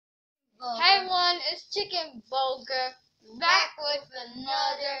Chicken Burger back with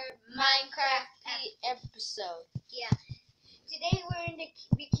another Minecraft episode. Yeah, today we're in the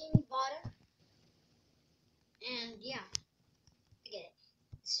bikini bottom, and yeah, I get it.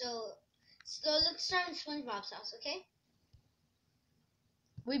 So let's start in SpongeBob's house, okay?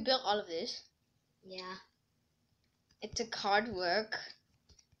 We built all of this. Yeah. It took hard work.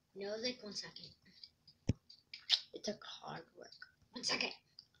 No, like 1 second. It took hard work. 1 second.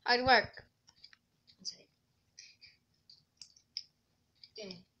 Hard work. 1 second.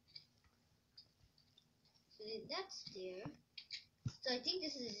 Okay. So that's there. So I think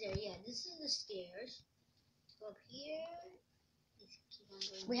this is there. Yeah, this is the stairs. Go up here. Let's keep on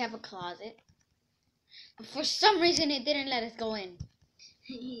going. We have a closet. But for some reason it didn't let us go in.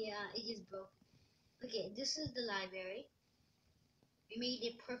 Yeah, it just broke. Okay, this is the library. We made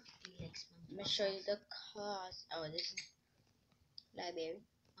it perfectly like SpongeBob. Let me show you the closet. Oh, this is library.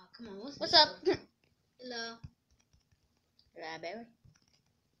 Oh, come on. What's up? Hello. Library.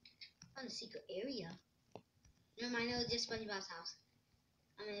 On the secret area. Never mind, it was just SpongeBob's house.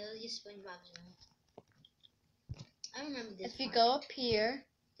 I mean, it was just SpongeBob's room. I remember this. If you part. go up here,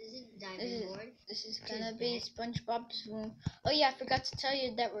 This is the diving board. this is gonna be SpongeBob's room. Oh yeah, I forgot to tell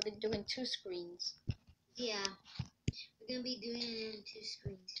you that we're doing 2 screens. Yeah, we're gonna be doing it in 2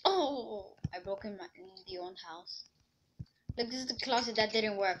 screens. Oh, I broke in the old house. Look, this is the closet that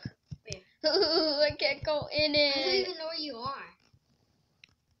didn't work. Where? I can't go in it. I don't even know where you are.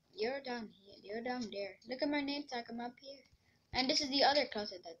 You're down here. You're down there. Look at my name tag. I'm up here. And this is the other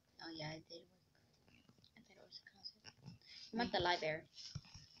closet that. Oh yeah, it did work. I thought it was a closet. I'm at the library.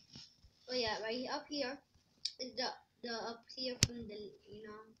 Oh yeah, right up here is the up here from the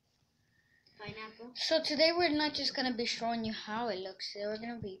pineapple. So today we're not just gonna be showing you how it looks. We're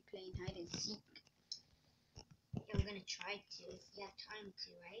gonna be playing hide and seek. Yeah, we're gonna try to if we have time to,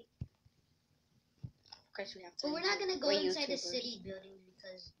 right? Of course we have to. But we're not gonna go We're inside the YouTubers. city buildings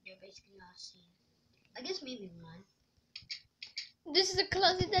because they're basically not seen. I guess maybe one. This is a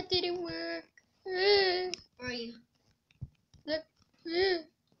closet that didn't work. Where are you? Look.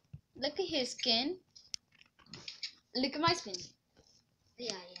 Look at his skin. Look at my skin.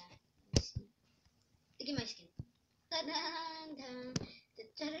 Yeah. Let me see. Look at my skin. Ta-da-dun,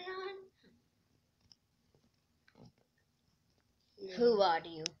 ta-da-dun. Who are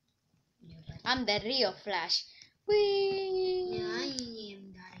you? Nobody. I'm the Rio Flash. Whee! Yeah, I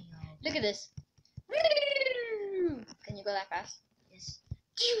am Dario. Look at this. Can you go that fast? Yes.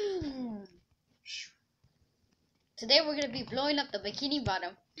 Today we're gonna be blowing up the bikini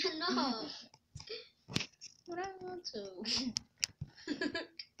bottom. No. What I want to.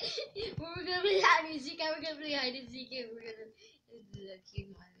 We're gonna play hide and seek. We're gonna play hide and seek. We're gonna do the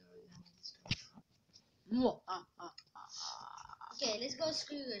cute one. Okay, let's go to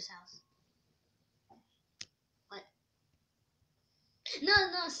Scrooger's house. What? No,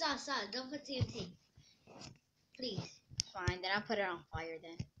 stop. Don't put TNT. Please. Fine, then I'll put it on fire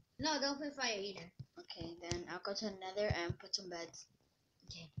then. No, don't put fire either. Okay, then I'll go to the nether and put some beds.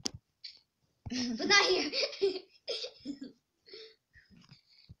 Okay. But not here.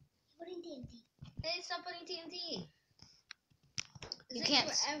 Putting TNT. Hey, stop putting TNT. You It's can't.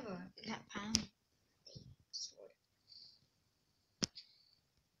 forever. You can't pound. Sword.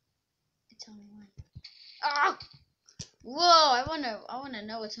 It's only one. Ah! Whoa! I wanna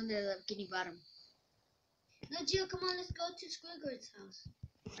know what's under the bikini bottom. No, Gio, come on, let's go to Squidward's house.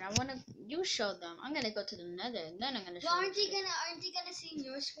 But you show them. I'm gonna go to the nether and then I'm gonna show Well, aren't them. they gonna see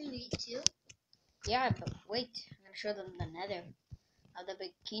your screen too? Yeah, but wait. I'm gonna show them the nether of the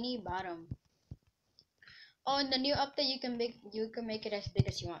bikini bottom. Oh, in the new update you can make it as big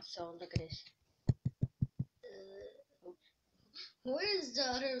as you want. So look at this. Where is the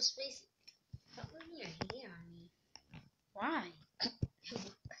other space? Stop putting your hair on me. Why?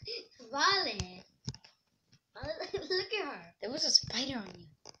 Violet. Look at her. There was a spider on you.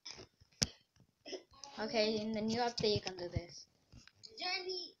 Okay, in the new update you can do this. Is there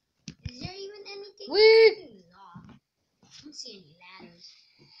even anything? Wait! I don't see any ladders.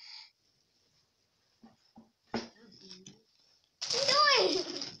 I don't see any. What are you doing?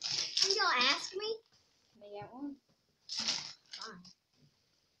 You don't ask me? May I get one? Fine.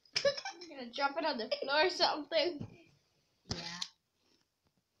 I'm gonna drop it on the floor or something. Yeah.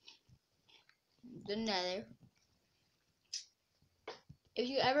 The nether. If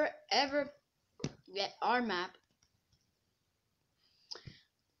you ever get our map,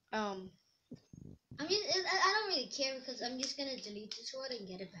 I don't really care because I'm just gonna delete this one and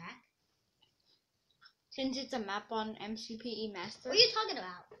get it back. since it's a map on MCPE Master. What are you talking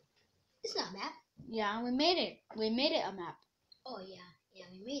about? It's not a map. Yeah, we made it. We made it a map. Oh yeah,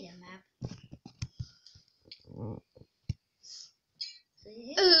 we made a map.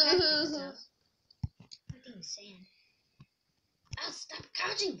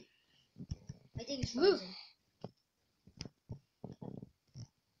 it's Woo. frozen.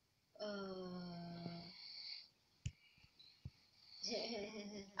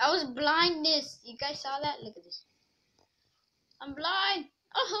 I was blindness. You guys saw that? Look at this. I'm blind.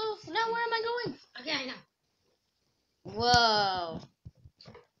 Oh, now where am I going? Okay, I know. Whoa.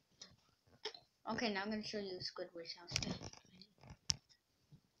 Okay, now I'm gonna show you Squidward's house.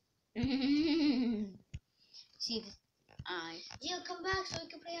 See the eyes. Yeah, come back so we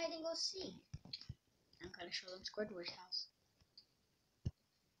can play hide and go seek. I'm gonna show them Squidward's house.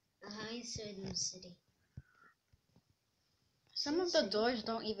 Inside the city. Some of the doors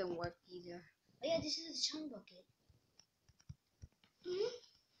don't even work either. Oh yeah, this is the chum bucket.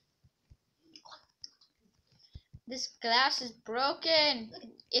 This glass is broken.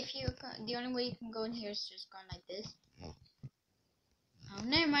 If you, the only way you can go in here is just going like this. Oh,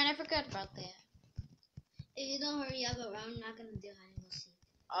 never mind. I forgot about that. If you don't hurry up, I'm not gonna do hide and go seek.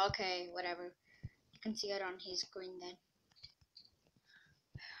 Okay, whatever. You can see it on his screen then.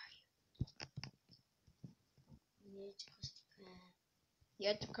 You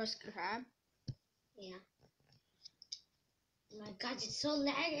have to cross the crab? Yeah. Oh my god, it's so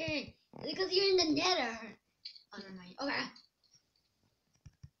laggy. Because you're in the nether. Oh, never mind. Okay.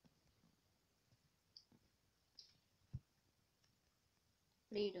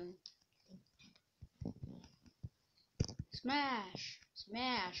 What are you doing? Smash!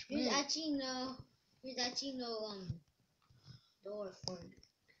 Smash! There's Move. actually no door for it.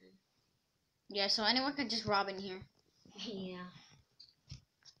 Yeah, so anyone can just rob in here. Yeah.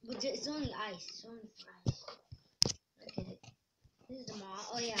 But it's only ice. It's only for ice. Look at it. This is the mall.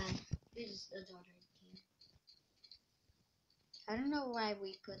 Oh yeah. This is the door right here. I don't know why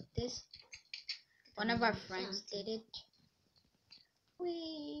we put this. One of our friends did it.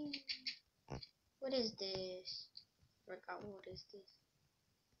 Whee! What is this? Forgot what is this?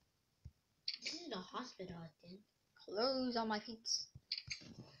 This is the hospital, I think. Clothes on my feet.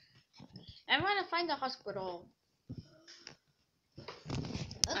 I want to find the hospital.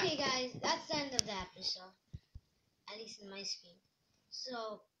 Okay, guys, that's the end of the episode. At least in my screen.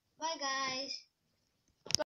 So, bye, guys.